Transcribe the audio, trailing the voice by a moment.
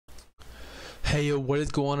Hey yo, what is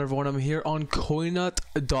going on everyone? I'm here on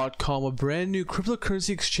Coinut.com, a brand new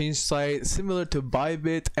cryptocurrency exchange site similar to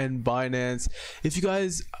Bybit and Binance. If you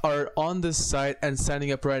guys are on this site and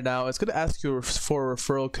signing up right now, it's going to ask you for a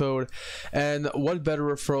referral code, and what better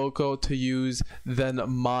referral code to use than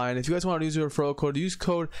mine. If you guys want to use your referral code, use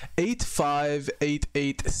code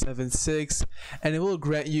 858876 and it will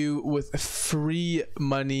grant you with free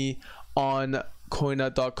money on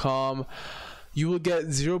Coinut.com. You will get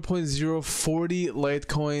 0.040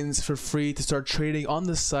 Litecoins for free to start trading on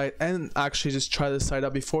the site and actually just try the site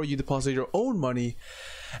out before you deposit your own money.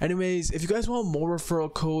 Anyways, if you guys want more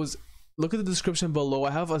referral codes, look at the description below.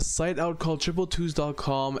 I have a site out called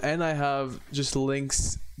triple2s.com and I have just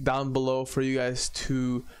links down below for you guys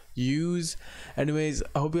to use. Anyways,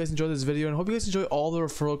 I hope you guys enjoyed this video and hope you guys enjoy all the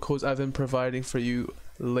referral codes I've been providing for you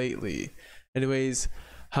lately. Anyways,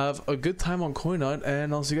 have a good time on Coinut,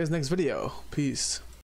 and I'll see you guys next video. Peace.